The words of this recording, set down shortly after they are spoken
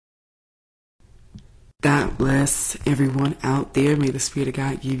God bless everyone out there. May the Spirit of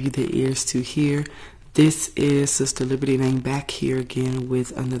God give you the ears to hear. This is Sister Liberty, and I'm back here again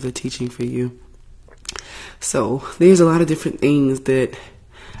with another teaching for you. So there's a lot of different things that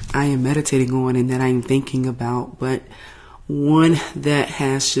I am meditating on and that I'm thinking about, but one that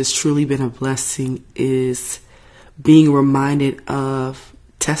has just truly been a blessing is being reminded of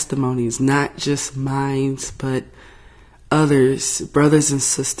testimonies, not just mine, but others, brothers and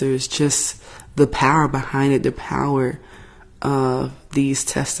sisters, just the power behind it, the power of these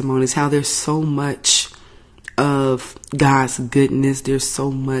testimonies, how there's so much of God's goodness, there's so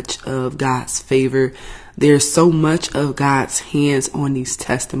much of God's favor, there's so much of God's hands on these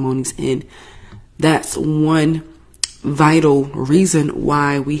testimonies, and that's one vital reason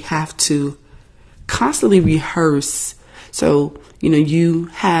why we have to constantly rehearse. So, you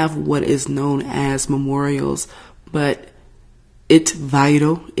have what is known as memorials, but it's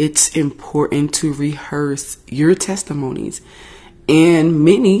vital, it's important to rehearse your testimonies. And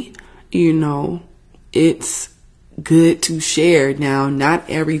many, it's good to share. Now, not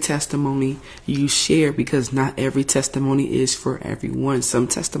every testimony you share, because not every testimony is for everyone. Some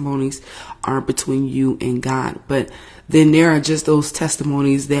testimonies are between you and God. But then there are just those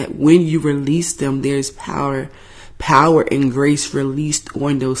testimonies that when you release them, there's power and grace released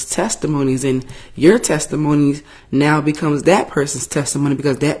on those testimonies, and your testimonies now becomes that person's testimony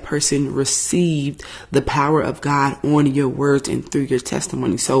because that person received the power of God on your words and through your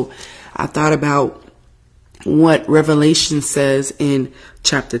testimony. So I thought about what Revelation says in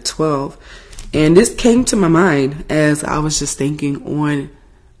chapter 12, and this came to my mind as I was just thinking on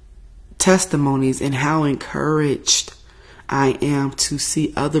testimonies and how encouraged I am to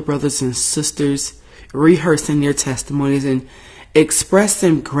see other brothers and sisters rehearsing their testimonies and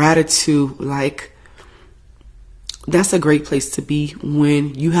expressing gratitude. Like, that's a great place to be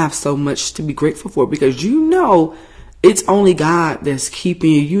when you have so much to be grateful for, because it's only God that's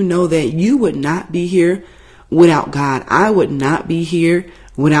keeping you. You know that you would not be here without God. I would not be here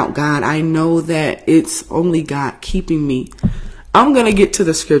without God. I know that it's only God keeping me. I'm going to get to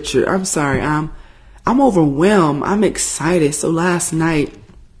the scripture. I'm sorry. I'm overwhelmed. I'm excited. So last night,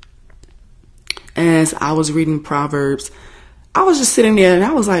 as I was reading Proverbs, I was just sitting there and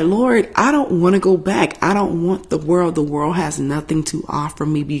I was like, Lord, I don't want to go back. I don't want the world. The world has nothing to offer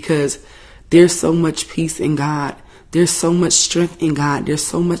me, because there's so much peace in God. There's so much strength in God. There's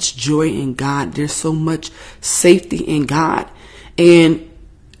so much joy in God. There's so much safety in God. And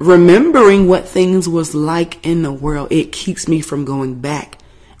remembering what things was like in the world, it keeps me from going back.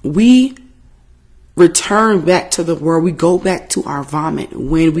 We return back to the world. We go back to our vomit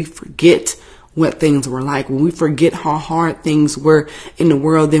when we forget what things were like. When we forget how hard things were in the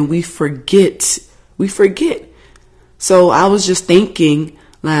world, then we forget. So I was just thinking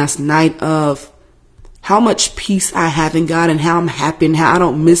last night of how much peace I have in God and how I'm happy and how I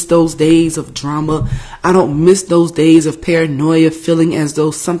don't miss those days of drama. I don't miss those days of paranoia, feeling as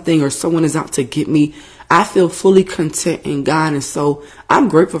though something or someone is out to get me. I feel fully content in God, and so I'm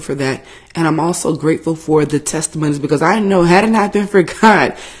grateful for that. And I'm also grateful for the testimonies, because I know had it not been for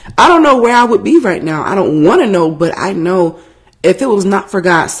God, I don't know where I would be right now. I don't want to know, but I know if it was not for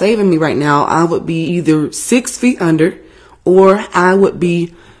God saving me right now, I would be either 6 feet under, or I would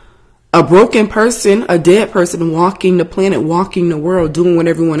be a broken person, a dead person, walking the planet, walking the world, doing what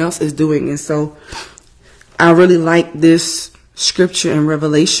everyone else is doing. And so I really like this scripture in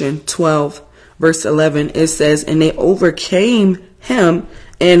Revelation 12. Verse 11, it says, and they overcame him.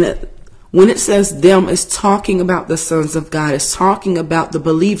 And when it says them, it's talking about the sons of God. It's talking about the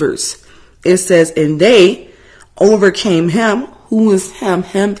believers. It says, and they overcame him. Who is him?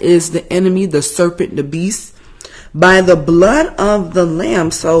 Him is the enemy, the serpent, the beast, by the blood of the Lamb.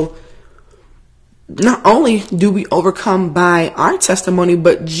 So not only do we overcome by our testimony,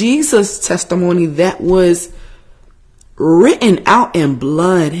 but Jesus' testimony that was written out in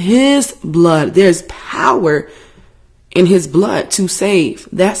blood, his blood. There's power in his blood to save.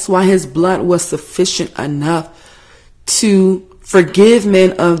 That's why his blood was sufficient enough to forgive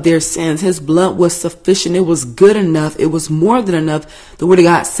men of their sins. His blood was sufficient. It was good enough. It was more than enough. The word of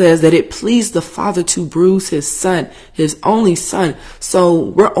God says that it pleased the Father to bruise his son, his only son. So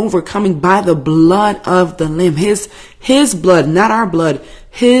we're overcoming by the blood of the Lamb. His blood, not our blood,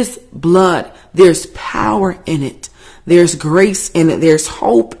 his blood. There's power in it. There's grace in it. There's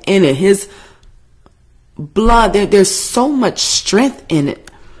hope in it. His blood, there's so much strength in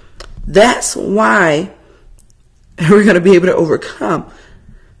it. That's why we're going to be able to overcome,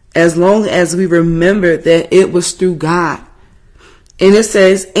 as long as we remember that it was through God. And it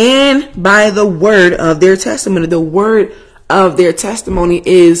says, and by the word of their testimony. The word of their testimony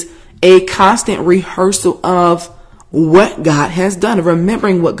is a constant rehearsal of what God has done,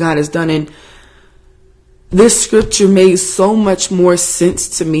 remembering what God has done. And this scripture made so much more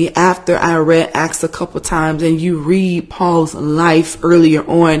sense to me after I read Acts a couple times, and you read Paul's life earlier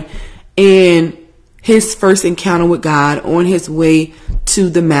on in his first encounter with God on his way to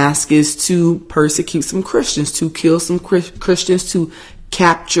Damascus to persecute some Christians, to kill some Christians, to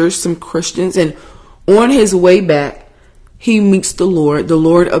capture some Christians. And on his way back, he meets the Lord. The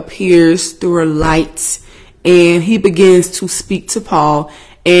Lord appears through a light, and he begins to speak to Paul.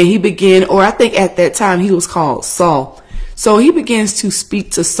 And he began, or I think at that time he was called Saul. So he begins to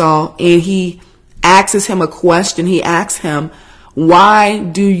speak to Saul, and he asks him a question. He asks him, why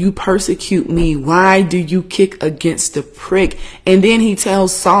do you persecute me? Why do you kick against the prick? And then he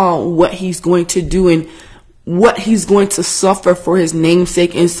tells Saul what he's going to do and what he's going to suffer for his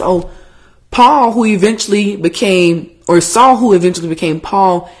namesake. And so Saul, who eventually became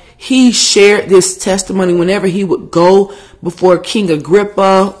Paul, he shared this testimony whenever he would go before King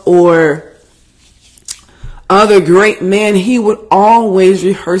Agrippa or other great men. He would always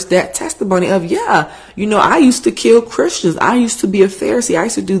rehearse that testimony of, I used to kill Christians. I used to be a Pharisee. I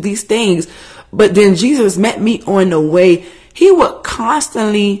used to do these things. But then Jesus met me on the way. He would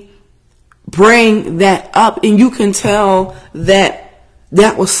constantly bring that up. And you can tell that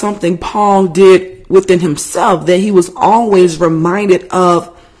was something Paul did within himself, that he was always reminded of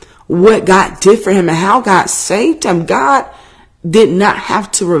what God did for him and how God saved him. God did not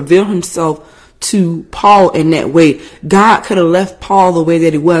have to reveal himself to Paul in that way. God could have left Paul the way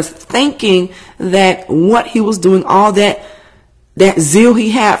that he was, thinking that what he was doing, all that zeal he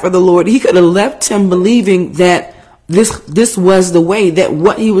had for the Lord, he could have left him believing that this was the way, that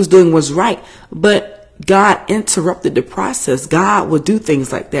what he was doing was right. But God interrupted the process. God will do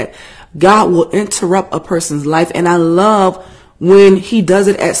things like that. God will interrupt a person's life. And I love when he does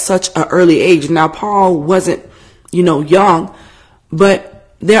it at such an early age. Now, Paul wasn't, young,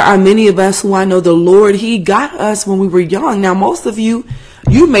 but there are many of us who I know the Lord, he got us when we were young. Now, most of you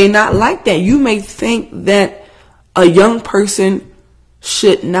may not like that. You may think that a young person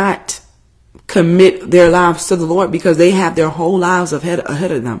should not commit their lives to the Lord because they have their whole lives ahead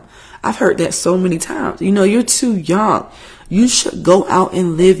of them. I've heard that so many times. You're too young. You should go out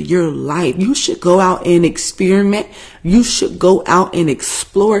and live your life. You should go out and experiment. You should go out and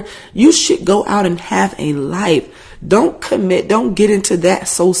explore. You should go out and have a life. Don't commit. Don't get into that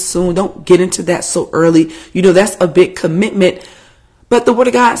so soon. Don't get into that so early. That's a big commitment. But the Word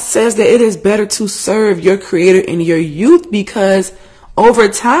of God says that it is better to serve your Creator in your youth, because over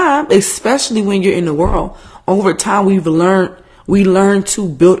time, especially when you're in the world, over time we learn to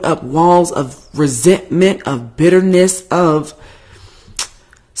build up walls of resentment, of bitterness, of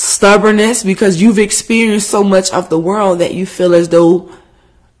stubbornness, because you've experienced so much of the world that you feel as though,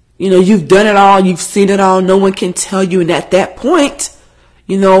 you've done it all, you've seen it all, no one can tell you. And at that point,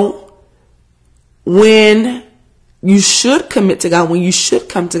 when you should commit to God, when you should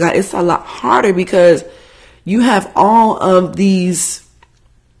come to God, it's a lot harder because you have all of these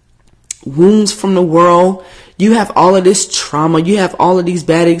wounds from the world. You have all of this trauma. You have all of these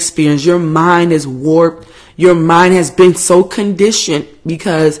bad experiences. Your mind is warped. Your mind has been so conditioned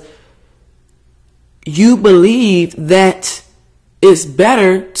because you believe that it's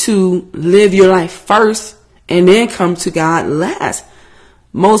better to live your life first and then come to God last.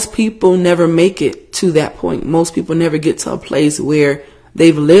 Most people never make it to that point. Most people never get to a place where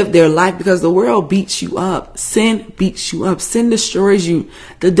they've lived their life, because the world beats you up. Sin beats you up. Sin destroys you.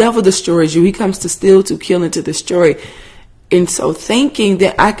 The devil destroys you. He comes to steal, to kill, and to destroy. And so thinking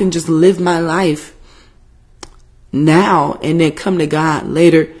that I can just live my life now and then come to God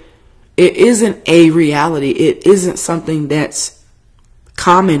later, it isn't a reality. It isn't something that's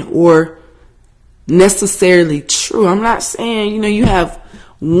common or necessarily true. I'm not saying, you have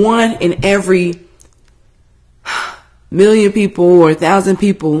one in every million people or 1,000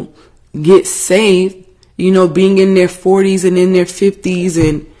 people get saved, being in their 40s and in their 50s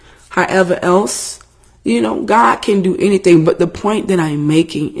and however else, God can do anything. But the point that I'm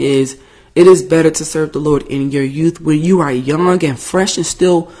making is it is better to serve the Lord in your youth, when you are young and fresh and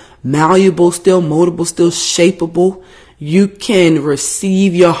still malleable, still moldable, still shapeable. You can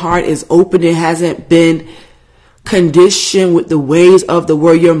receive. Your heart is open. It hasn't been conditioned with the ways of the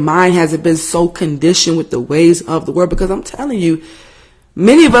world. Your mind hasn't been so conditioned with the ways of the world, because I'm telling you,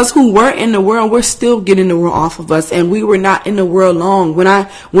 many of us who were in the world, we're still getting the world off of us, and we were not in the world long. When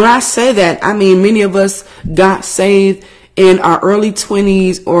I say that, I mean many of us got saved in our early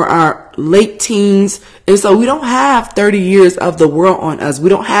 20s or our late teens. And so we don't have 30 years of the world on us. We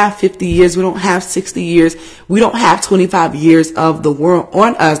don't have 50 years. We don't have 60 years. We don't have 25 years of the world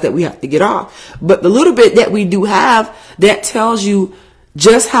on us that we have to get off. But the little bit that we do have, that tells you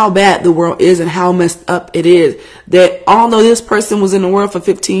just how bad the world is and how messed up it is. That although this person was in the world for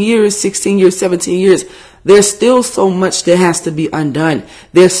 15 years, 16 years, 17 years, there's still so much that has to be undone.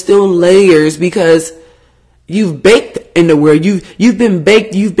 There's still layers, because you've baked in the world. You've been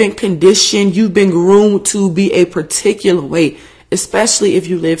baked. You've been conditioned. You've been groomed to be a particular way, especially if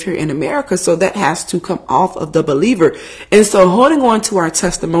you live here in America. So that has to come off of the believer. And so holding on to our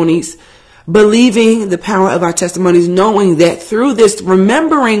testimonies, believing the power of our testimonies, knowing that through this,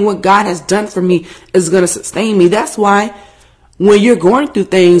 remembering what God has done for me is going to sustain me. That's why when you're going through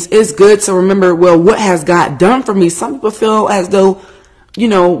things, it's good to remember, well, what has God done for me? Some people feel as though,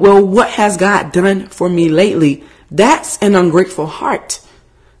 well, what has God done for me lately? That's an ungrateful heart.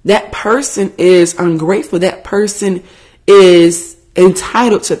 That person is ungrateful. That person is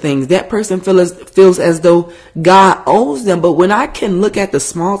entitled to things. That person feels as though God owes them. But when I can look at the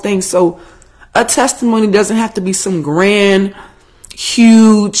small things, so a testimony doesn't have to be some grand,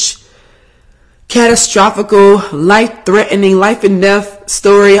 huge, catastrophical, life-threatening, life and death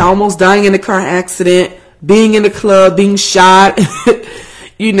story, almost dying in a car accident, being in the club, being shot,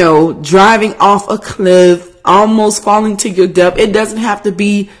 driving off a cliff, almost falling to your death. It doesn't have to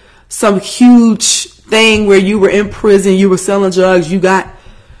be some huge thing where you were in prison, you were selling drugs, you got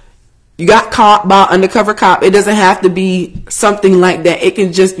caught by an undercover cop. It doesn't have to be something like that. It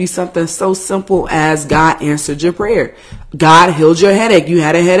can just be something so simple as God answered your prayer. God healed your headache. You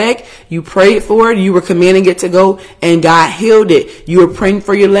had a headache. You prayed for it. You were commanding it to go, and God healed it. You were praying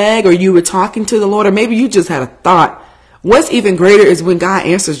for your leg, or you were talking to the Lord, or maybe you just had a thought. What's even greater is when God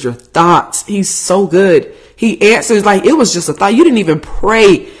answers your thoughts. He's so good. He answers like it was just a thought. You didn't even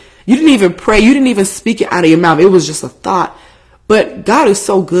pray. You didn't even speak it out of your mouth. It was just a thought. But God is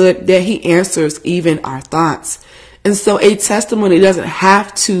so good that he answers even our thoughts. And so a testimony doesn't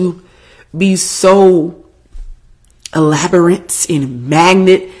have to be so elaborate and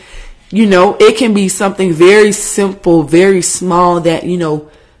magnet. It can be something very simple, very small that,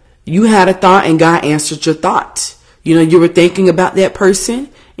 you had a thought and God answered your thought. You were thinking about that person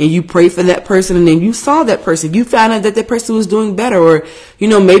and you prayed for that person, and then you saw that person. You found out that that person was doing better, or,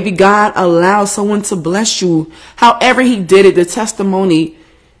 maybe God allowed someone to bless you. However he did it, the testimony,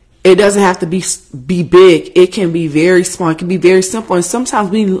 it doesn't have to be big. It can be very small. It can be very simple. And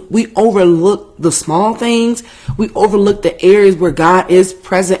sometimes we overlook the small things. We overlook the areas where God is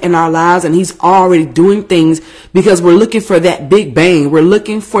present in our lives and he's already doing things, because we're looking for that big bang. We're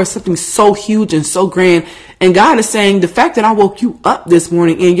looking for something so huge and so grand. And God is saying, the fact that I woke you up this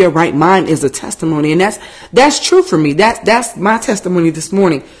morning in your right mind is a testimony. And that's true for me. That's my testimony this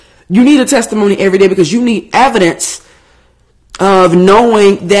morning. You need a testimony every day, because you need evidence of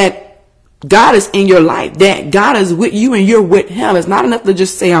knowing that God is in your life, that God is with you and you're with him. It's not enough to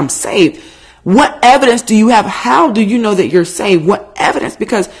just say I'm saved. What evidence do you have? How do you know that you're saved? What evidence?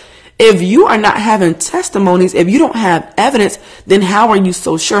 Because if you are not having testimonies, if you don't have evidence, then how are you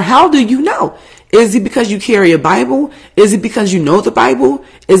so sure? How do you know? Is it because you carry a Bible? Is it because you know the Bible?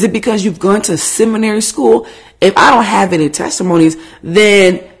 Is it because you've gone to seminary school? If I don't have any testimonies,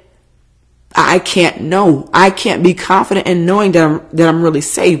 then I can't know. I can't be confident in knowing that I'm really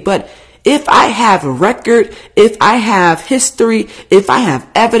saved. But if I have a record, if I have history, if I have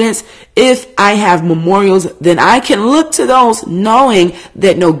evidence, if I have memorials, then I can look to those knowing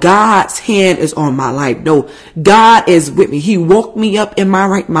that no, God's hand is on my life. No, God is with me. He woke me up in my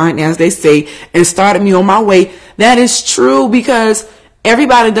right mind, as they say, and started me on my way. That is true, because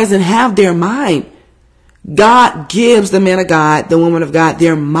everybody doesn't have their mind. God gives the man of God, the woman of God,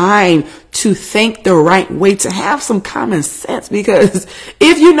 their mind to think the right way, to have some common sense. Because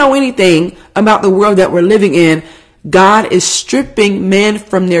if you know anything about the world that we're living in, God is stripping men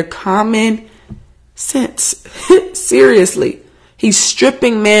from their common sense. Seriously. He's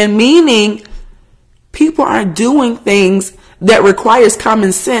stripping men, meaning people are doing things that requires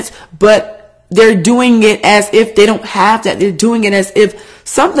common sense, but they're doing it as if they don't have that. They're doing it as if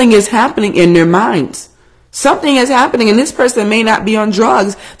something is happening in their minds. Something is happening, and this person may not be on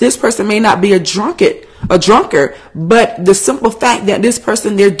drugs. This person may not be a drunkard, but the simple fact that this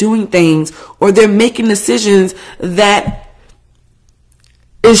person, they're doing things or they're making decisions that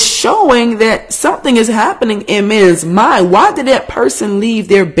is showing that something is happening in men's mind. Why did that person leave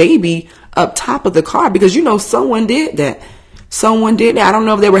their baby up top of the car? Because someone did that. Someone did that. I don't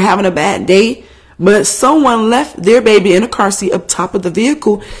know if they were having a bad day, but someone left their baby in a car seat up top of the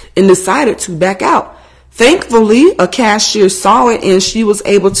vehicle and decided to back out. Thankfully, a cashier saw it and she was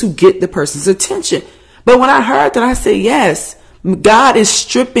able to get the person's attention. But when I heard that, I said, yes, God is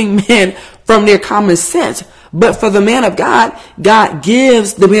stripping men from their common sense. But for the man of God, God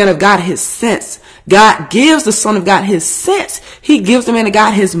gives the man of God his sense. God gives the son of God his sense. He gives the man of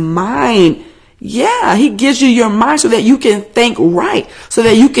God his mind. Yeah, he gives you your mind so that you can think right, so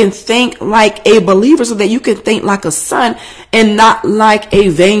that you can think like a believer, so that you can think like a son and not like a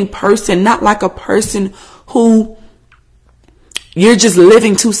vain person, not like a person who you're just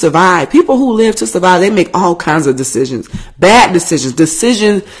living to survive. People who live to survive, they make all kinds of decisions, bad decisions,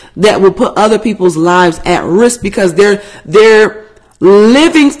 decisions that will put other people's lives at risk because they're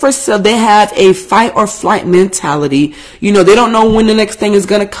living for self. They have a fight or flight mentality. You know, they don't know when the next thing is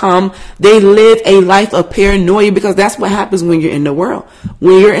going to come. They live a life of paranoia because that's what happens when you're in the world.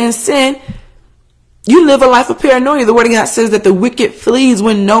 When you're in sin, you live a life of paranoia. The word of God says that the wicked flees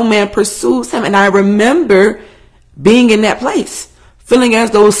when no man pursues him. And I remember being in that place, feeling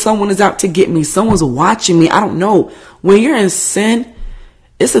as though someone is out to get me. Someone's watching me. I don't know. When you're in sin,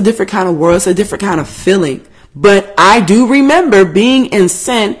 it's a different kind of world. It's a different kind of feeling. But I do remember being in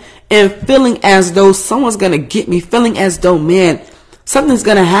sin and feeling as though someone's going to get me, feeling as though, man, something's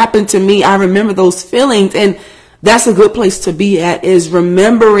going to happen to me. I remember those feelings. And that's a good place to be at, is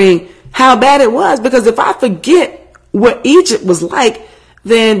remembering how bad it was. Because if I forget what Egypt was like,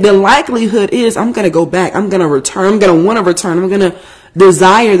 then the likelihood is I'm going to go back. I'm going to return. I'm going to want to return. I'm going to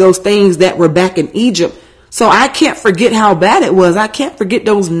desire those things that were back in Egypt. So I can't forget how bad it was. I can't forget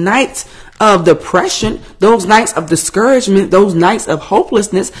those nights of depression, those nights of discouragement, those nights of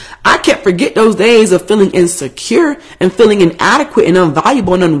hopelessness. I can't forget those days of feeling insecure and feeling inadequate and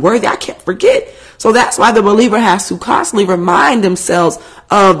unvaluable and unworthy. I can't forget. So that's why the believer has to constantly remind themselves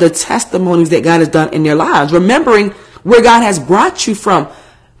of the testimonies that God has done in their lives, remembering where God has brought you from.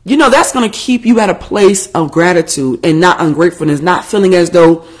 You know, that's going to keep you at a place of gratitude and not ungratefulness, not feeling as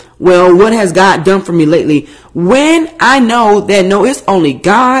though, well, what has God done for me lately? When I know that, no, it's only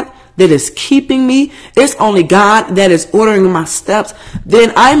God that is keeping me, it's only God that is ordering my steps,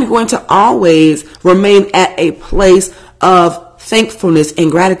 then I'm going to always remain at a place of thankfulness and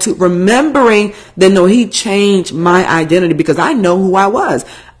gratitude, remembering that, no, he changed my identity because I know who I was.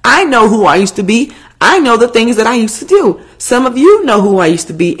 I know who I used to be. I know the things that I used to do. Some of you know who I used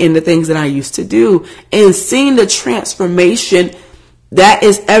to be and the things that I used to do. And seeing the transformation, that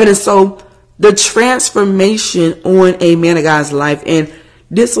is evidence. So the transformation on a man of God's life, and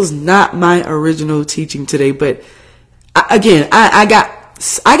this was not my original teaching today, but I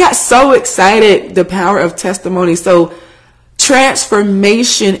got so excited, the power of testimony. So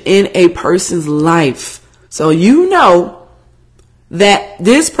transformation in a person's life. So you know that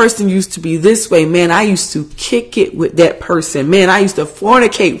this person used to be this way. Man, I used to kick it with that person. Man, I used to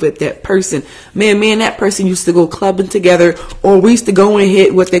fornicate with that person. Man, me and that person used to go clubbing together, or we used to go and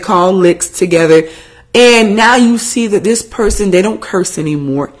hit what they call licks together. And now you see that this person, they don't curse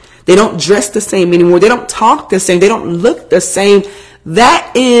anymore. They don't dress the same anymore. They don't talk the same. They don't look the same.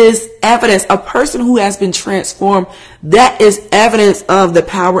 That is evidence. A person who has been transformed, that is evidence of the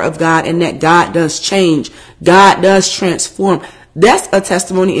power of God, and that God does change. God does transform. That's a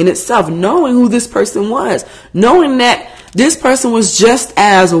testimony in itself, knowing who this person was, knowing that this person was just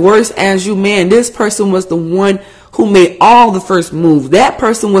as worse as you. Man, this person was the one who made all the first move. That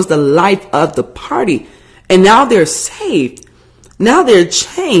person was the life of the party. And now they're saved. Now they're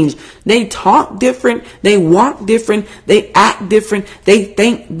changed. They talk different. They walk different. They act different. They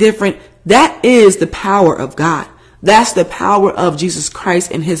think different. That is the power of God. That's the power of Jesus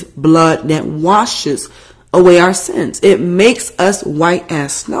Christ and his blood that washes away our sins. It makes us white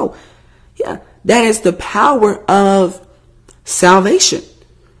as snow. Yeah, that is the power of salvation.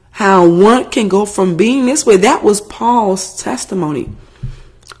 How one can go from being this way. That was Paul's testimony.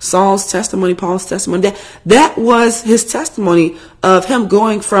 Saul's testimony, Paul's testimony. That was his testimony of him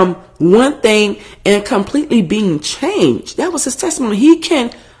going from one thing and completely being changed. That was his testimony. He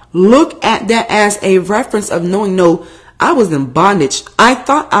can look at that as a reference of knowing, no, I was in bondage. I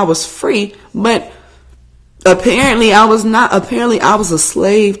thought I was free, but apparently I was not. Apparently I was a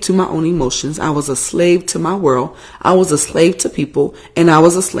slave to my own emotions. I was a slave to my world. I was a slave to people, and I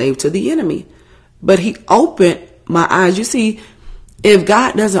was a slave to the enemy. But he opened my eyes. You see, if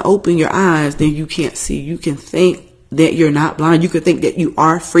God doesn't open your eyes, then you can't see. You can think that you're not blind. You can think that you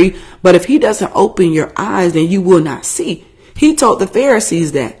are free. But if he doesn't open your eyes, then you will not see. He told the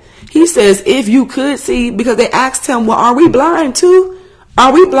Pharisees that. He says, if you could see, because they asked him, well, are we blind too?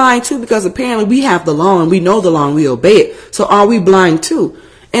 Are we blind too? Because apparently we have the law and we know the law and we obey it. So are we blind too?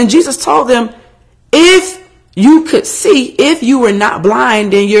 And Jesus told them, if you could see, if you were not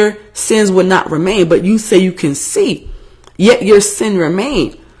blind, then you're sins would not remain, but you say you can see, yet your sin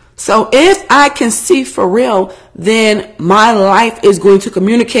remained. So if I can see for real, then my life is going to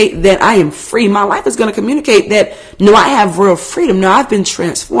communicate that I am free. My life is going to communicate that, no, I have real freedom. No, I've been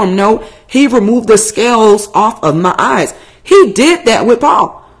transformed. No, he removed the scales off of my eyes. He did that with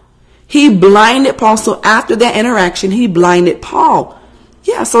Paul. He blinded Paul. So after that interaction, he blinded Paul.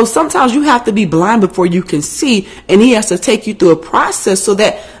 Yeah, so sometimes you have to be blind before you can see, and he has to take you through a process so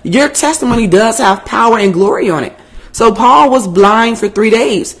that your testimony does have power and glory on it. So Paul was blind for 3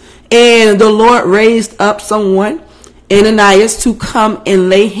 days, and the Lord raised up someone, Ananias, to come and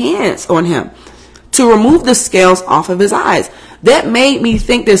lay hands on him to remove the scales off of his eyes. That made me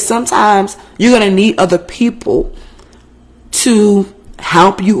think that sometimes you're going to need other people to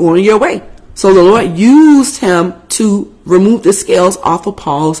help you on your way. So the Lord used him to remove the scales off of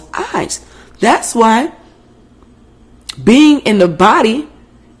Paul's eyes. That's why being in the body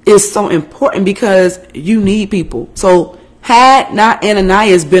is so important, because you need people. So had not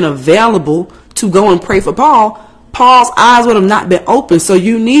Ananias been available to go and pray for Paul, Paul's eyes would have not been open. So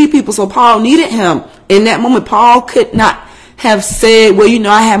you need people. So Paul needed him in that moment. Paul could not have said, well,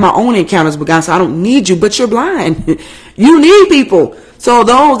 I have my own encounters with God, so I don't need you, but you're blind. You need people. So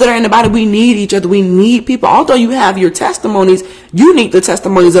those that are in the body, we need each other. We need people. Although you have your testimonies, you need the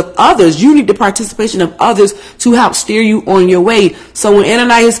testimonies of others. You need the participation of others to help steer you on your way. So when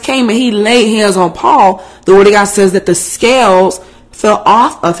Ananias came and he laid hands on Paul, the word of God says that the scales fell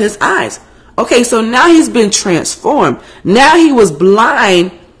off of his eyes. Okay, so now he's been transformed. Now he was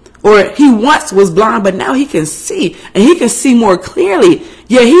blind, or he once was blind, but now he can see, and he can see more clearly.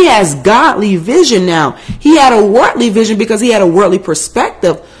 Yeah, he has godly vision now. He had a worldly vision because he had a worldly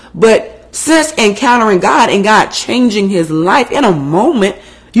perspective. But since encountering God and God changing his life in a moment,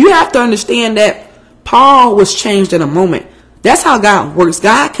 you have to understand that Paul was changed in a moment. That's how God works.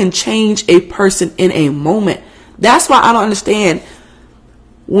 God can change a person in a moment. That's why I don't understand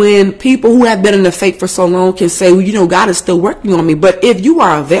when people who have been in the faith for so long can say, well, God is still working on me. But if you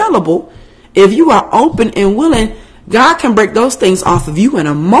are available, if you are open and willing, God can break those things off of you in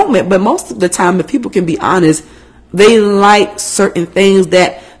a moment. But most of the time, if people can be honest, they like certain things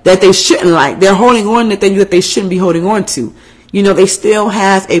that they shouldn't like. They're holding on to things that they shouldn't be holding on to. They still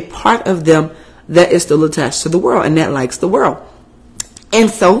have a part of them that is still attached to the world and that likes the world. And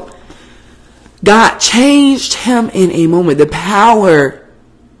so God changed him in a moment. The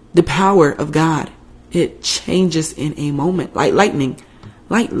power of God, it changes in a moment, like lightning.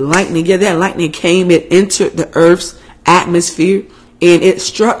 Yeah, that lightning came, it entered the earth's atmosphere, and it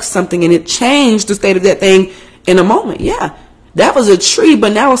struck something, and it changed the state of that thing in a moment. Yeah, that was a tree,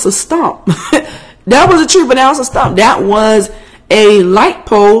 but now it's a stump. That was a tree, but now it's a stump. That was a light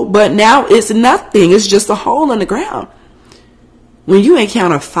pole, but now it's nothing. It's just a hole in the ground. When you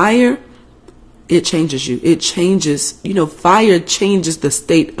encounter fire, it changes you. It changes, fire changes the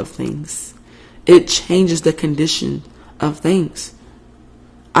state of things. It changes the condition of things.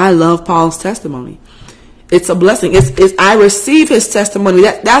 I love Paul's testimony. It's a blessing. I receive his testimony.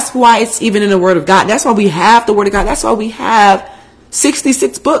 That's why it's even in the Word of God. That's why we have the Word of God. That's why we have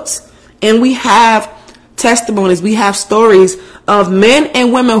 66 books. And we have testimonies. We have stories of men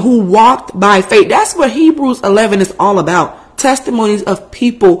and women who walked by faith. That's what Hebrews 11 is all about. Testimonies of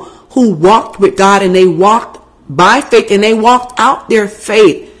people who walked with God, and they walked by faith, and they walked out their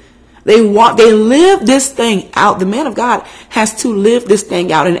faith. They live this thing out. The man of God has to live this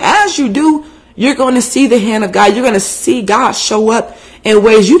thing out. And as you do, you're going to see the hand of God. You're going to see God show up in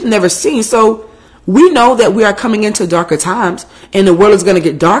ways you've never seen. So we know that we are coming into darker times, and the world is going to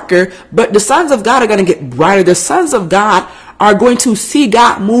get darker, but the sons of God are going to get brighter. The sons of God are going to see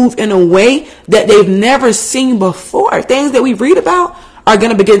God move in a way that they've never seen before. Things that we read about are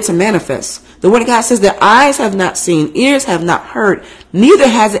going to begin to manifest. The Word of God says that eyes have not seen, ears have not heard, neither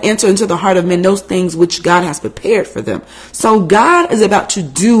has it entered into the heart of men those things which God has prepared for them. So God is about to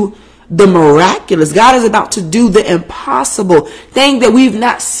do the miraculous. God is about to do the impossible thing that we've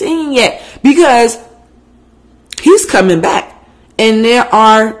not seen yet, because he's coming back, and there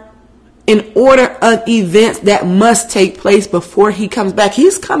are an order of events that must take place before he comes back.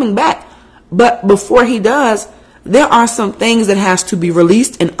 He's coming back, but before he does, there are some things that has to be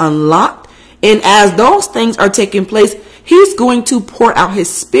released and unlocked. And as those things are taking place, he's going to pour out his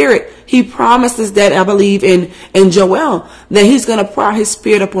spirit. He promises that, I believe in Joel, that he's going to pour out his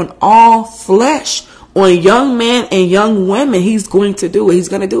spirit upon all flesh, on young men and young women. He's going to do it. He's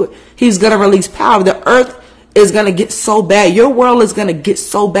going to do it. He's going to release power. The earth is going to get so bad. Your world is going to get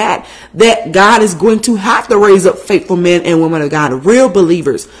so bad that God is going to have to raise up faithful men and women of God, real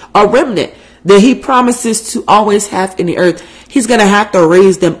believers, a remnant that he promises to always have in the earth, he's going to have to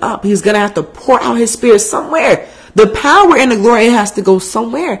raise them up. He's going to have to pour out his spirit somewhere. The power and the glory, it has to go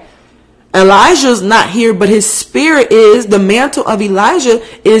somewhere. Elijah's not here, but his spirit is. The mantle of Elijah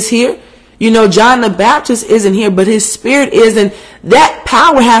is here. You know, John the Baptist isn't here, but his spirit is. And that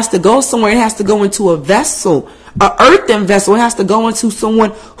power has to go somewhere. It has to go into a vessel, an earthen vessel. It has to go into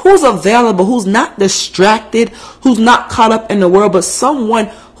someone who's available, who's not distracted, who's not caught up in the world, but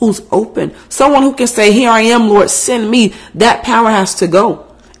someone who's open. Someone who can say, here I am, Lord, send me. That power has to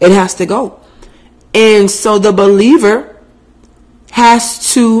go. It has to go. And so the believer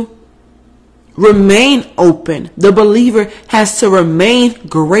has to remain open. The believer has to remain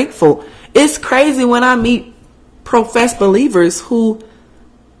grateful. It's crazy when I meet professed believers who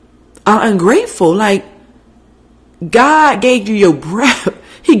are ungrateful. Like, God gave you your breath.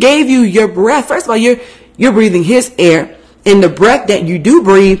 He gave you your breath. First of all, you're breathing his air, and the breath that you do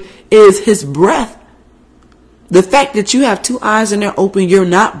breathe is his breath. The fact that you have two eyes and they're open, you're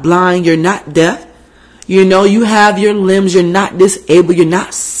not blind, you're not deaf. You know, you have your limbs, you're not disabled, you're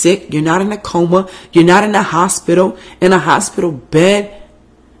not sick, you're not in a coma, you're not in a hospital bed.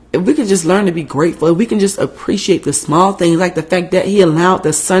 If we can just learn to be grateful, if we can just appreciate the small things, like the fact that he allowed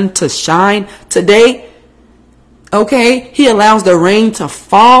the sun to shine today, okay? He allows the rain to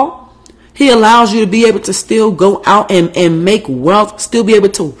fall. He allows you to be able to still go out and make wealth, still be able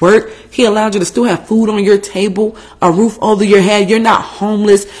to work. He allows you to still have food on your table, a roof over your head. You're not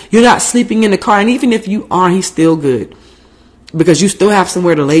homeless. You're not sleeping in the car. And even if you are, he's still good, because you still have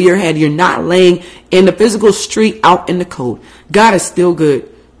somewhere to lay your head. You're not laying in the physical street out in the cold. God is still good.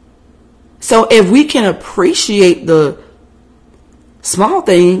 So if we can appreciate the small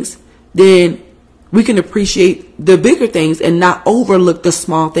things, then we can appreciate the bigger things and not overlook the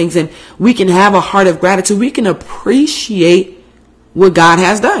small things. And we can have a heart of gratitude. We can appreciate what God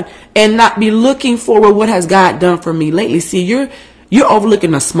has done and not be looking forward, what has God done for me lately? See, you're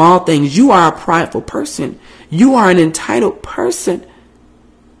overlooking the small things. You are a prideful person. You are an entitled person.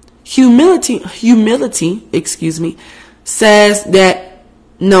 Humility, says that,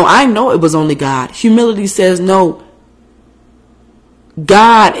 no, I know it was only God. Humility says, no,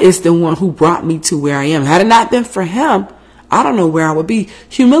 God is the one who brought me to where I am. Had it not been for him, I don't know where I would be.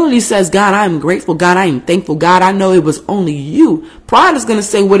 Humility says, God, I am grateful. God, I am thankful. God, I know it was only you. Pride is going to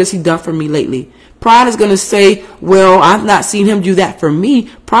say, what has he done for me lately? Pride is going to say, well, I've not seen him do that for me.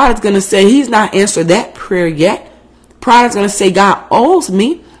 Pride is going to say, he's not answered that prayer yet. Pride is going to say, God owes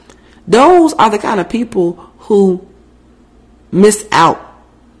me. Those are the kind of people who miss out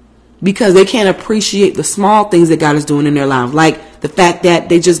because they can't appreciate the small things that God is doing in their lives. Like the fact that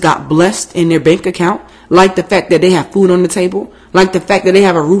they just got blessed in their bank account. Like the fact that they have food on the table. Like the fact that they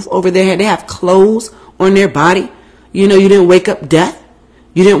have a roof over their head. They have clothes on their body. You know, you didn't wake up death.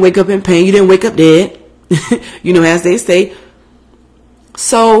 You didn't wake up in pain. You didn't wake up dead. You know, as they say.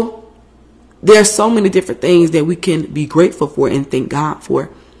 So there are so many different things that we can be grateful for and thank God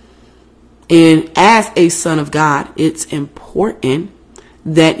for. And as a son of God, it's important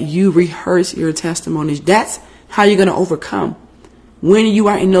that you rehearse your testimonies. That's how you're going to overcome. When you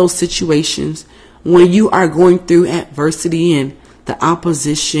are in those situations, when you are going through adversity and the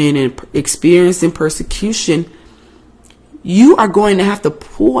opposition and experiencing persecution, you are going to have to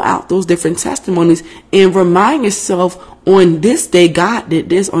pull out those different testimonies and remind yourself, on this day, God did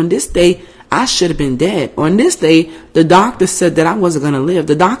this. On this day, I should have been dead. On this day, the doctor said that I wasn't going to live.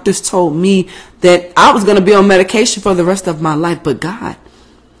 The doctors told me that I was going to be on medication for the rest of my life. But God,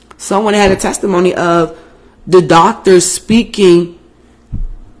 someone had a testimony of the doctors speaking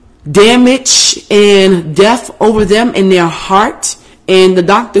damage and death over them in their heart. And the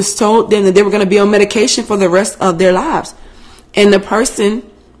doctors told them that they were going to be on medication for the rest of their lives. And the person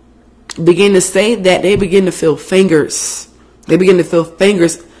began to say that they begin to feel fingers. They begin to feel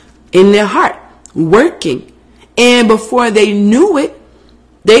fingers in their heart working. And before they knew it,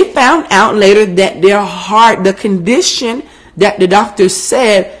 they found out later that their heart, the condition that the doctors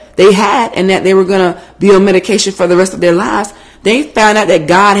said they had and that they were going to be on medication for the rest of their lives, they found out that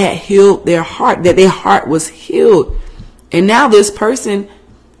God had healed their heart, that their heart was healed. And now this person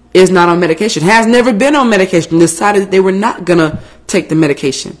is not on medication, has never been on medication, decided that they were not going to take the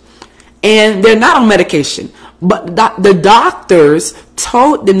medication. And they're not on medication. But the doctors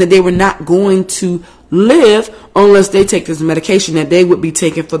told them that they were not going to live unless they take this medication that they would be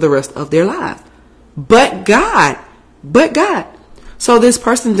taking for the rest of their life. But God. So this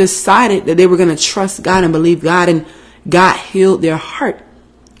person decided that they were going to trust God and believe God, and God healed their heart.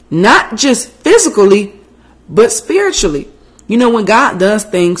 Not just physically, but spiritually. You know, when God does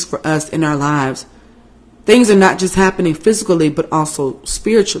things for us in our lives, things are not just happening physically, but also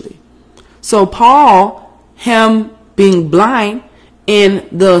spiritually. So Paul, him being blind and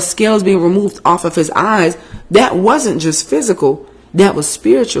the scales being removed off of his eyes, that wasn't just physical, that was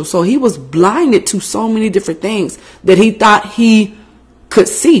spiritual. So he was blinded to so many different things that he thought he could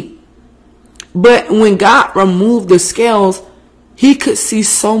see. But when God removed the scales, he could see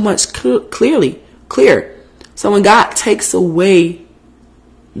so much clear. So when God takes away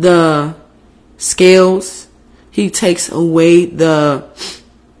the scales, he takes away the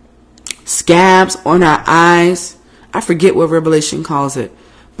scabs on our eyes. I forget what Revelation calls it,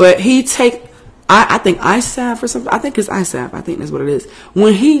 but I think eye salve or something. I think it's eye salve. I think that's what it is.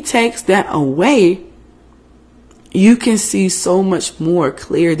 When he takes that away, you can see so much more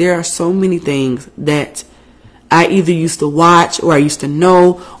clear. There are so many things that I either used to watch or I used to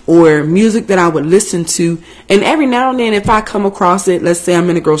know, or music that I would listen to. And every now and then, if I come across it, let's say I'm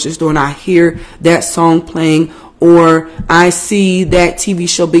in a grocery store and I hear that song playing, or I see that TV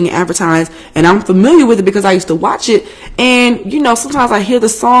show being advertised and I'm familiar with it because I used to watch it. And, sometimes I hear the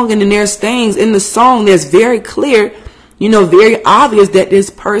song and then there's things in the song that's very clear, very obvious that this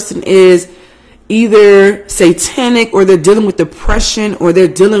person is either satanic or they're dealing with depression or they're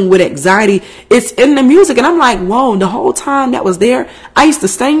dealing with anxiety. It's in the music. And I'm like, whoa, the whole time that was there, I used to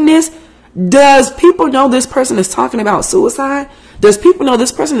sing this. Does people know this person is talking about suicide? Does people know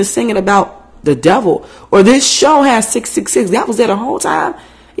this person is singing about the devil? Or this show has 666. That was there the whole time.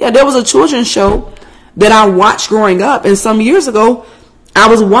 Yeah, there was a children's show that I watched growing up. And some years ago, I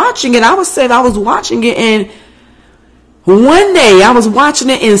was watching it. I was watching it, and one day I was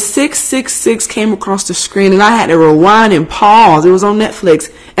watching it and 666 came across the screen, and I had to rewind and pause. It was on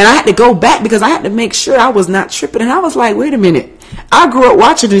Netflix, and I had to go back because I had to make sure I was not tripping. And I was like, wait a minute. I grew up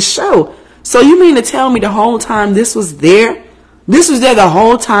watching this show. So you mean to tell me the whole time this was there? This was there the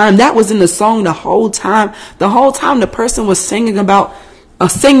whole time. That was in the song the whole time. The whole time the person was singing about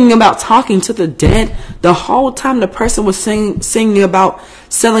talking to the dead. The whole time the person was singing about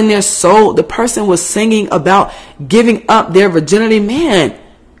selling their soul. The person was singing about giving up their virginity. Man,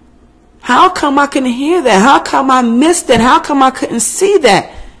 how come I couldn't hear that? How come I missed that? How come I couldn't see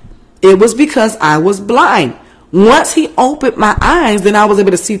that? It was because I was blind. Once he opened my eyes, then I was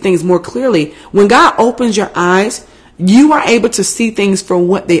able to see things more clearly. When God opens your eyes, you are able to see things for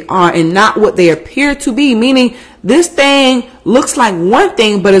what they are and not what they appear to be. Meaning this thing looks like one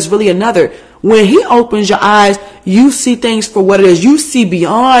thing, but it's really another. When he opens your eyes, you see things for what it is. You see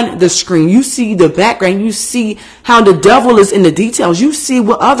beyond the screen. You see the background. You see how the devil is in the details. You see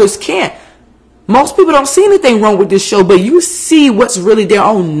what others can't. Most people don't see anything wrong with this show, but you see what's really there.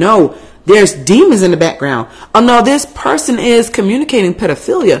 Oh no, there's demons in the background. Oh no, this person is communicating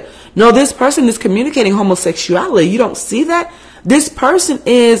pedophilia. No, this person is communicating homosexuality. You don't see that? This person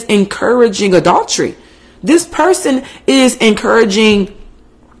is encouraging adultery. This person is encouraging,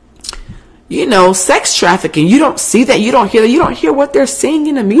 sex trafficking. You don't see that. You don't hear that. You don't hear what they're saying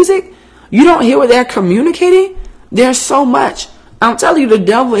in the music. You don't hear what they're communicating. There's so much. I'm telling you, the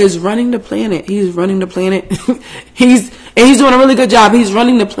devil is running the planet. He's running the planet. He's doing a really good job. He's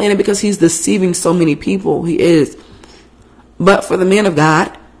running the planet because he's deceiving so many people. He is. But for the man of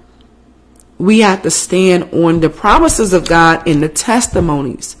God, we have to stand on the promises of God in the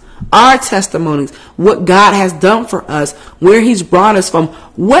testimonies, our testimonies, what God has done for us, where he's brought us from,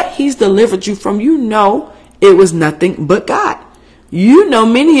 what he's delivered you from. It was nothing but God.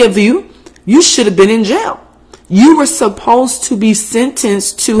 Many of you should have been in jail. You were supposed to be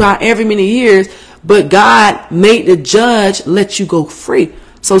sentenced to however many years, but God made the judge let you go free.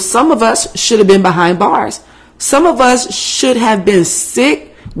 So some of us should have been behind bars. Some of us should have been sick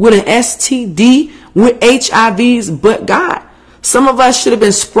with an STD, with HIVs, but God. Some of us should have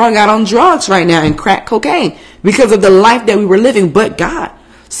been sprung out on drugs right now and crack cocaine because of the life that we were living, but God.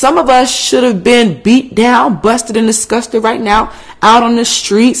 Some of us should have been beat down, busted and disgusted right now, out on the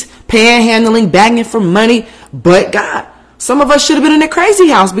streets, panhandling, begging for money, but God. Some of us should have been in a crazy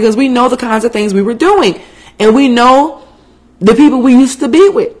house because we know the kinds of things we were doing. And we know the people we used to be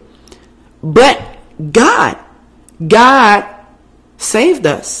with. But God saved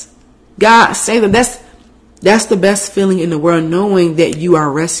us. God saved us. That's the best feeling in the world, knowing that you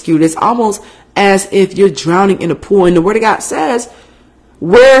are rescued. It's almost as if you're drowning in a pool. And the Word of God says,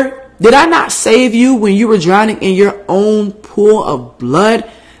 where did I not save you when you were drowning in your own pool of blood?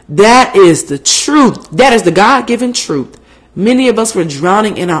 That is the truth. That is the God-given truth. Many of us were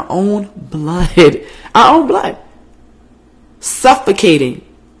drowning in our own blood. Our own blood. Suffocating.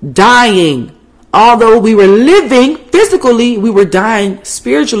 Dying. Although we were living physically, we were dying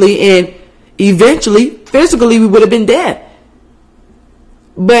spiritually, and eventually, physically, we would have been dead.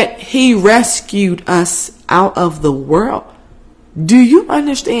 But he rescued us out of the world. Do you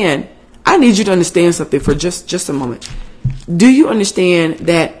understand I need you to understand something for just a moment. Do you understand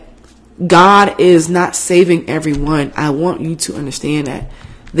that God is not saving everyone? I want you to understand that.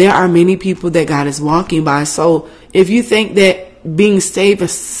 There are many people that God is walking by. So if you think that being saved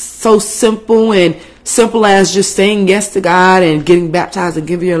is so simple and simple as just saying yes to God and getting baptized and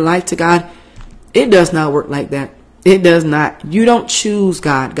giving your life to God, it does not work like that. It does not. You don't choose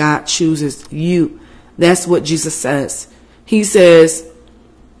God. God chooses you. That's what Jesus says. He says,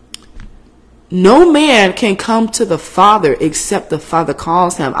 no man can come to the Father except the Father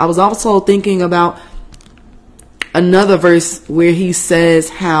calls him. I was also thinking about another verse where he says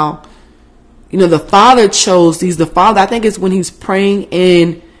how, the Father chose these. The Father, I think it's when he's praying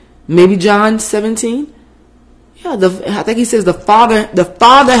in maybe John 17. Yeah, I think he says the Father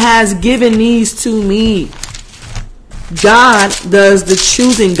has given these to me. God does the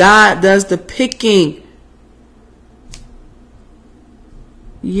choosing. God does the picking.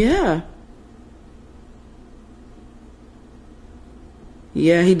 Yeah.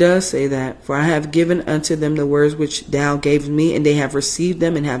 Yeah, he does say that. For I have given unto them the words which thou gavest me, and they have received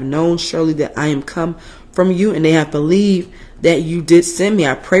them, and have known surely that I am come from you, and they have believed that you did send me.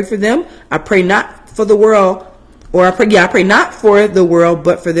 I pray for them. I pray not for the world, I pray not for the world,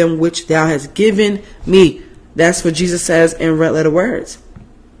 but for them which thou hast given me. That's what Jesus says in red letter words.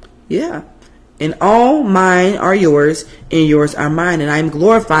 Yeah. And all mine are yours, and yours are mine, and I am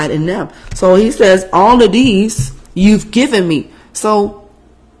glorified in them. So he says, all of these you've given me. So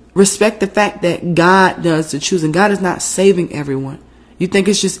respect the fact that God does the choosing. God is not saving everyone. You think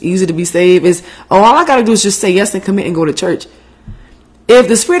it's just easy to be saved? All I got to do is just say yes and commit and go to church. If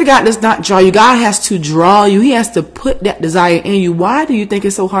the Spirit of God does not draw you, God has to draw you. He has to put that desire in you. Why do you think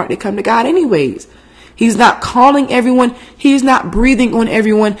it's so hard to come to God anyways? He's not calling everyone. He's not breathing on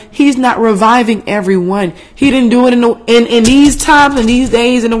everyone. He's not reviving everyone. He didn't do it in these times, in these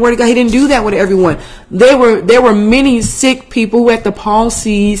days, in the Word of God. He didn't do that with everyone. There were many sick people who had the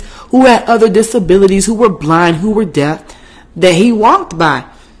palsies, who had other disabilities, who were blind, who were deaf, that he walked by.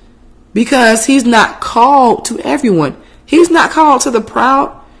 Because he's not called to everyone. He's not called to the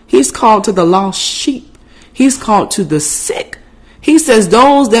proud. He's called to the lost sheep. He's called to the sick. He says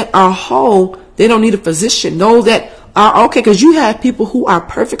those that are whole, they don't need a physician. Those that are okay, because you have people who are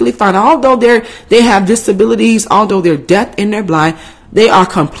perfectly fine. Although they have disabilities, although they're deaf and they're blind, they are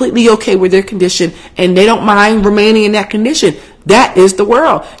completely okay with their condition, and they don't mind remaining in that condition. That is the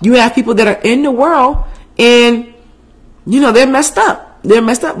world. You have people that are in the world, and they're messed up. They're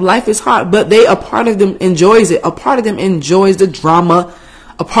messed up. Life is hard, but a part of them enjoys it. A part of them enjoys the drama.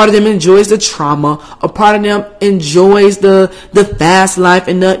 A part of them enjoys the trauma. A part of them enjoys the fast life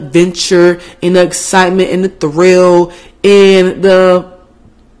and the adventure and the excitement and the thrill and I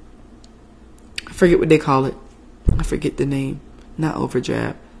forget what they call it. I forget the name. Not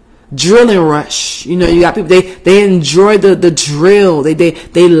overdraft. Drilling rush. You got people, they enjoy the drill.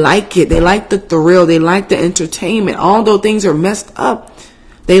 They like it. They like the thrill. They like the entertainment. Although things are messed up,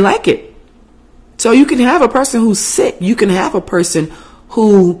 they like it. So you can have a person who's sick. You can have a person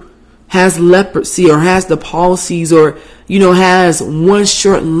who has leprosy or has the palsies or, has one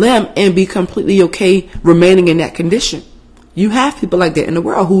short limb and be completely okay remaining in that condition. You have people like that in the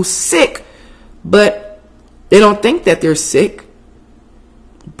world who's sick, but they don't think that they're sick,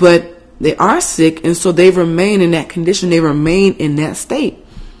 but they are sick. And so they remain in that condition. They remain in that state.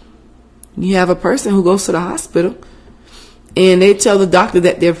 You have a person who goes to the hospital and they tell the doctor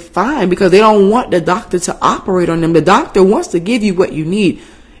that they're fine because they don't want the doctor to operate on them. The doctor wants to give you what you need.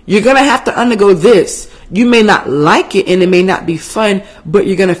 You're going to have to undergo this. You may not like it and it may not be fun, but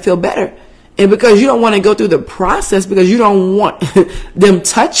you're going to feel better. And because you don't want to go through the process, because you don't want them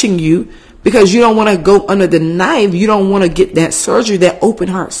touching you, because you don't want to go under the knife, you don't want to get that surgery, that open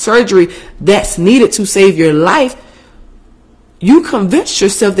heart surgery that's needed to save your life, you convince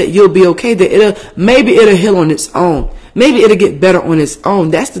yourself that you'll be okay, that maybe it'll heal on its own. Maybe it'll get better on its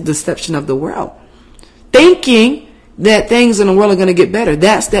own. That's the deception of the world. Thinking that things in the world are going to get better.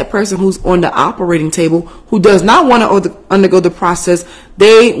 That's that person who's on the operating table who does not want to undergo the process.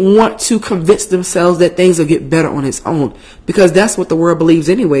 They want to convince themselves that things will get better on its own because that's what the world believes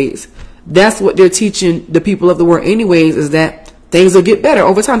anyways. That's what they're teaching the people of the world anyways, is that things will get better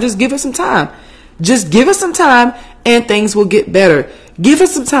over time. Just give it some time. Just give it some time and things will get better. Give it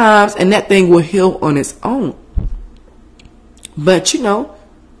some time and that thing will heal on its own. But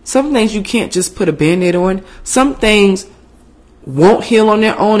some things you can't just put a band-aid on. Some things won't heal on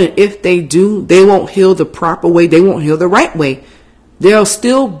their own. And if they do, they won't heal the proper way. They won't heal the right way. There'll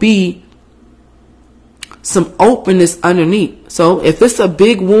still be some openness underneath. So if it's a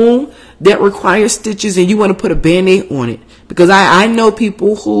big wound that requires stitches and you want to put a band-aid on it, because I know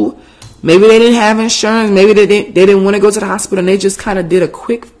people who Maybe they didn't have insurance. Maybe they didn't want to go to the hospital, and they just kind of did a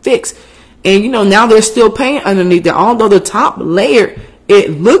quick fix. And, now there's still pain underneath there. Although the top layer,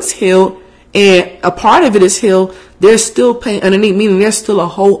 it looks healed, and a part of it is healed, there's still pain underneath, meaning there's still a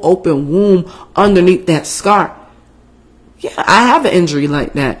whole open wound underneath that scar. Yeah, I have an injury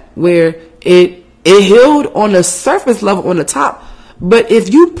like that where it healed on the surface level on the top. But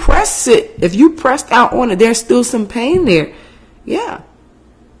if you pressed out on it, there's still some pain there. Yeah.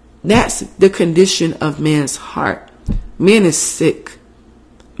 That's the condition of man's heart. Man is sick.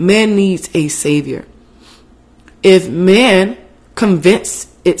 Man needs a savior. If man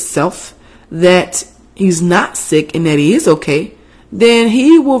convinces itself that he's not sick and that he is okay, then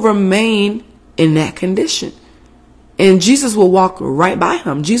he will remain in that condition. And Jesus will walk right by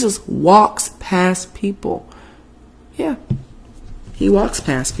him. Jesus walks past people. Yeah. He walks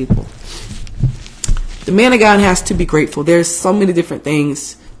past people. The man of God has to be grateful. There's so many different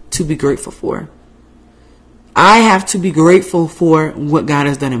things to be grateful for. I have to be grateful for what God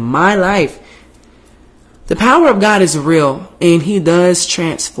has done in my life. The power of God is real, and he does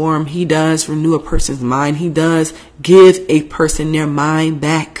transform. He does renew a person's mind. He does give a person their mind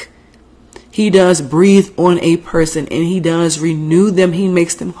back. He does breathe on a person, and he does renew them. He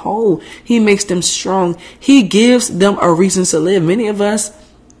makes them whole. He makes them strong. He gives them a reason to live. Many of us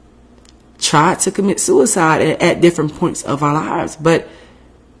tried to commit suicide at different points of our lives, but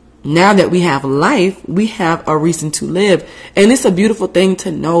now that we have life, we have a reason to live. And it's a beautiful thing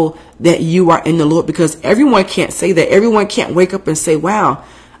to know that you are in the Lord, because everyone can't say that. Everyone can't wake up and say, wow,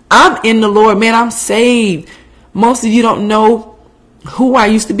 I'm in the Lord, man, I'm saved. Most of you don't know who I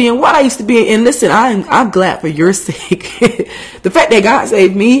used to be and what I used to be. And listen, I'm glad for your sake. The fact that God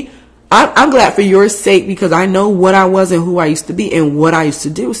saved me, I'm glad for your sake, because I know what I was and who I used to be and what I used to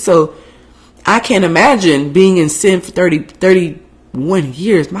do. So I can't imagine being in sin for 31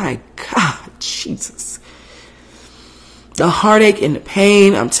 years. My God, Jesus. The heartache and the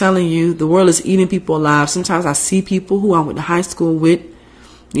pain, I'm telling you, the world is eating people alive. Sometimes I see people who I went to high school with,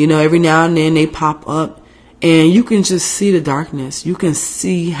 every now and then they pop up, and you can just see the darkness. You can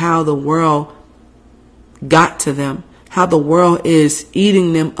see how the world got to them, how the world is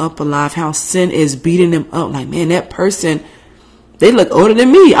eating them up alive, how sin is beating them up. Like, man, that person, they look older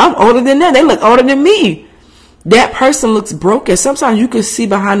than me. I'm older than them. They look older than me. That person looks broken. Sometimes you can see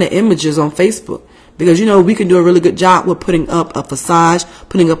behind the images on Facebook, because, we can do a really good job with putting up a facade,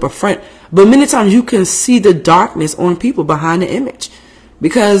 putting up a front. But many times you can see the darkness on people behind the image,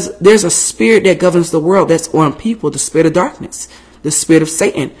 because there's a spirit that governs the world that's on people, the spirit of darkness. The spirit of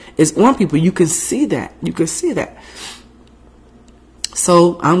Satan is on people. You can see that. You can see that.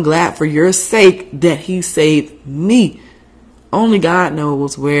 So I'm glad for your sake that he saved me. Only God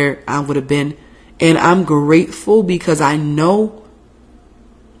knows where I would have been. And I'm grateful because I know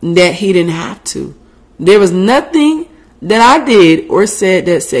that he didn't have to. There was nothing that I did or said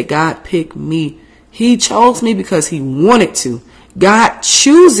that said God picked me. He chose me because he wanted to. God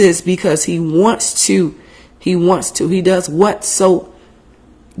chooses because he wants to. He wants to. He does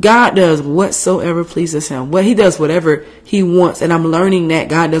God does whatsoever pleases him. He does whatever he wants. And I'm learning that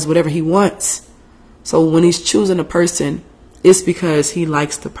God does whatever he wants. So when he's choosing a person, it's because he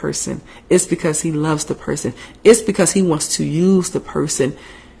likes the person. It's because he loves the person. It's because he wants to use the person.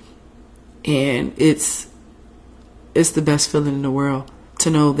 And it's the best feeling in the world to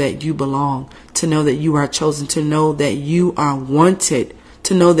know that you belong, to know that you are chosen, to know that you are wanted,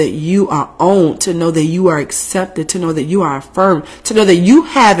 to know that you are owned, to know that you are accepted, to know that you are affirmed, to know that you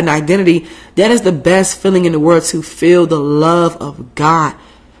have an identity. That is the best feeling in the world, to feel the love of God,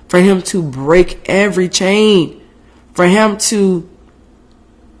 for him to break every chain, for him to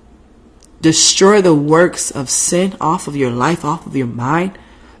destroy the works of sin off of your life, off of your mind,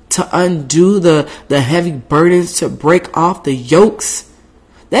 to undo the heavy burdens, to break off the yokes.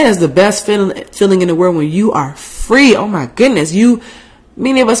 That is the best feeling in the world, when you are free. Oh my goodness.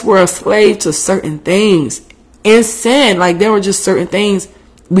 Many of us were a slave to certain things in sin. Like, there were just certain things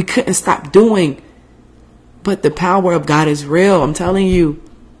we couldn't stop doing. But the power of God is real. I'm telling you,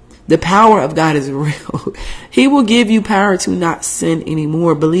 the power of God is real. He will give you power to not sin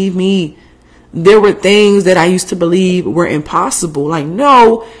anymore. Believe me. There were things that I used to believe were impossible. Like,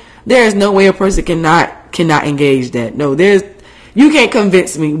 no, there is no way a person cannot engage that. No, you can't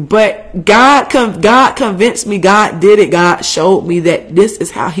convince me. But God convinced me. God did it. God showed me that this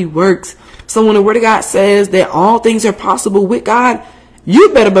is how he works. So when the word of God says that all things are possible with God,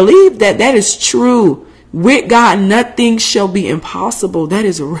 you better believe that that is true. With God, nothing shall be impossible. That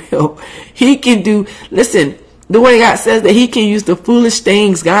is real. He can do, listen, the word of God says that he can use the foolish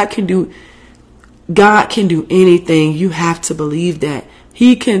things. God can do anything. You have to believe that.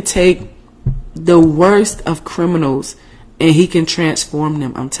 He can take the worst of criminals, and he can transform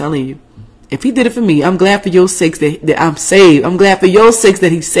them. I'm telling you. If he did it for me, I'm glad for your sakes that I'm saved. I'm glad for your sakes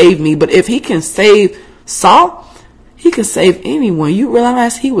that he saved me. But if he can save Saul, he can save anyone. You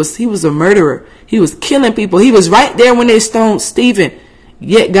realize he was a murderer. He was killing people. He was right there when they stoned Stephen.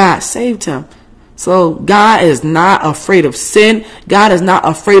 Yet God saved him. So God is not afraid of sin. God is not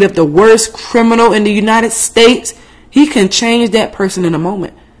afraid of the worst criminal in the United States. He can change that person in a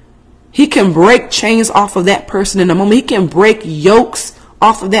moment. He can break chains off of that person in a moment. He can break yokes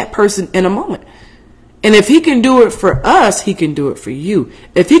off of that person in a moment. And if he can do it for us, he can do it for you.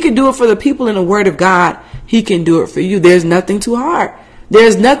 If he can do it for the people in the Word of God, he can do it for you. There's nothing too hard.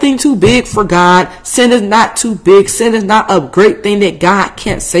 There's nothing too big for God. Sin is not too big. Sin is not a great thing that God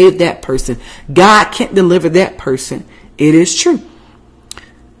can't save that person. God can't deliver that person. It is true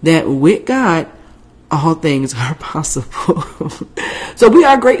that with God, all things are possible. So we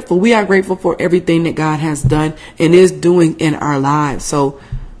are grateful. We are grateful for everything that God has done and is doing in our lives. So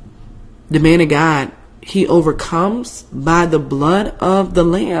the man of God, he overcomes by the blood of the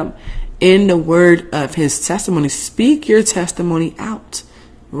Lamb in the word of his testimony. Speak your testimony out.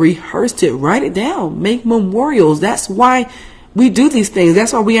 Rehearse it. Write it down. Make memorials. That's why we do these things.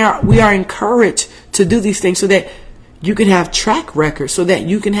 That's why we are encouraged to do these things, so that you can have track records, so that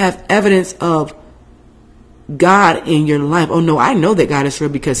you can have evidence of God in your life. Oh no, I know that God is real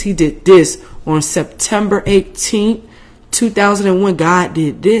because he did this on September 18th, 2001. God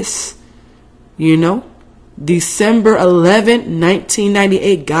did this. You know, December 11th,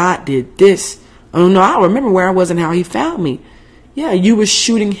 1998, God did this. Oh no, I remember where I was and how he found me. Yeah, you were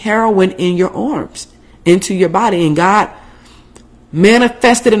shooting heroin in your arms into your body, and God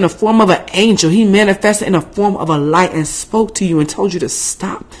manifested in the form of an angel. He manifested in the form of a light and spoke to you and told you to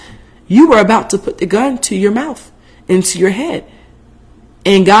stop. You were about to put the gun to your mouth, into your head.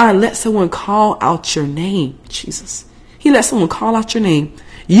 And God let someone call out your name. Jesus. He let someone call out your name.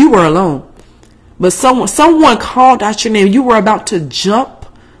 You were alone. But someone called out your name. You were about to jump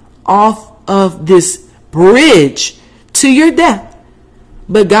off of this bridge to your death.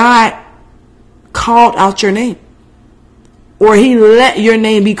 But God called out your name. Or he let your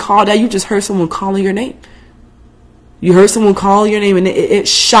name be called out. You just heard someone calling your name. You heard someone call your name, and it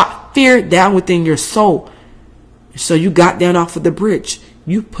shot fear down within your soul. So you got down off of the bridge.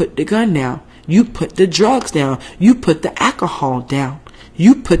 You put the gun down. You put the drugs down. You put the alcohol down.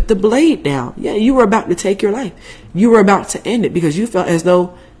 You put the blade down. Yeah, you were about to take your life. You were about to end it because you felt as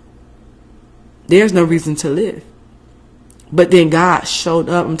though there's no reason to live. But then God showed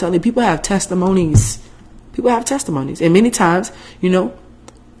up. I'm telling you, people have testimonies. People have testimonies. And many times, you know,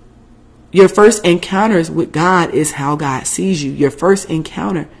 your first encounters with God is how God sees you. Your first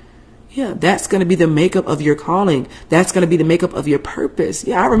encounter. Yeah, that's going to be the makeup of your calling. That's going to be the makeup of your purpose.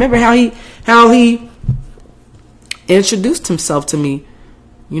 Yeah, I remember how he introduced himself to me.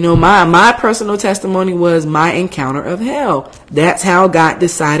 You know, my personal testimony was my encounter of hell. That's how God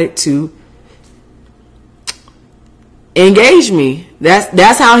decided to engage me.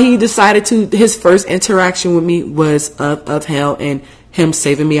 That's how he decided to, his first interaction with me was of hell and him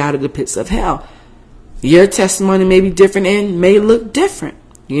saving me out of the pits of hell. Your testimony may be different and may look different,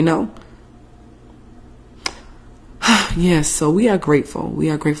 you know. Yes, so we are grateful. We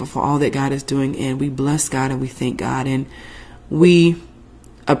are grateful for all that God is doing, and we bless God and we thank God, and we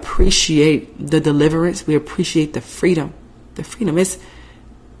appreciate the deliverance. We appreciate the freedom. The freedom is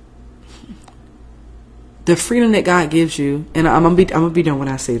the freedom that God gives you. And I'm gonna be done when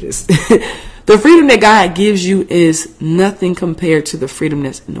I say this. The freedom that God gives you is nothing compared to the freedom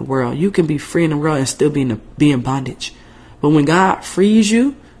that's in the world. You can be free in the world and still be in bondage. But when God frees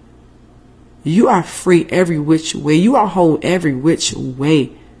you, you are free every which way. You are whole every which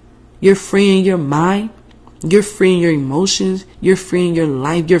way. You're free in your mind. You're free in your emotions. You're free in your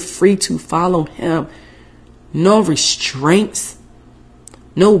life. You're free to follow him. No restraints.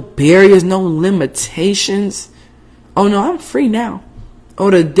 No barriers. No limitations. Oh no, I'm free now.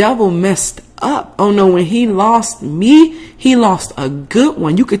 Oh, the devil messed up. Oh no, when he lost me, he lost a good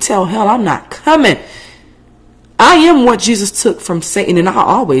one. You could tell hell, I'm not coming. I am what Jesus took from Satan, and I'll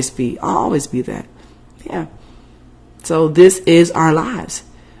always be that. Yeah. So this is our lives.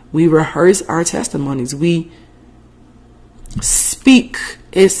 We rehearse our testimonies. We speak.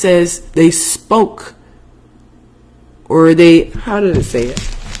 It says they spoke, or they, how did it say it?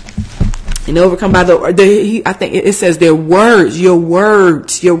 And overcome by I think it says their words, your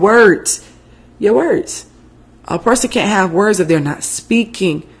words. A person can't have words if they're not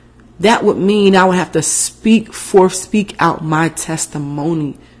speaking. That would mean I would have to speak out my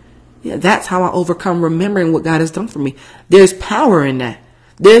testimony. Yeah, that's how I overcome, remembering what God has done for me. There's power in that.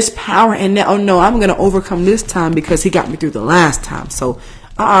 there's power in that. Oh no, I'm going to overcome this time because he got me through the last time. So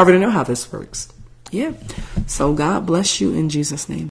I already know how this works. Yeah. So God bless you in Jesus' name.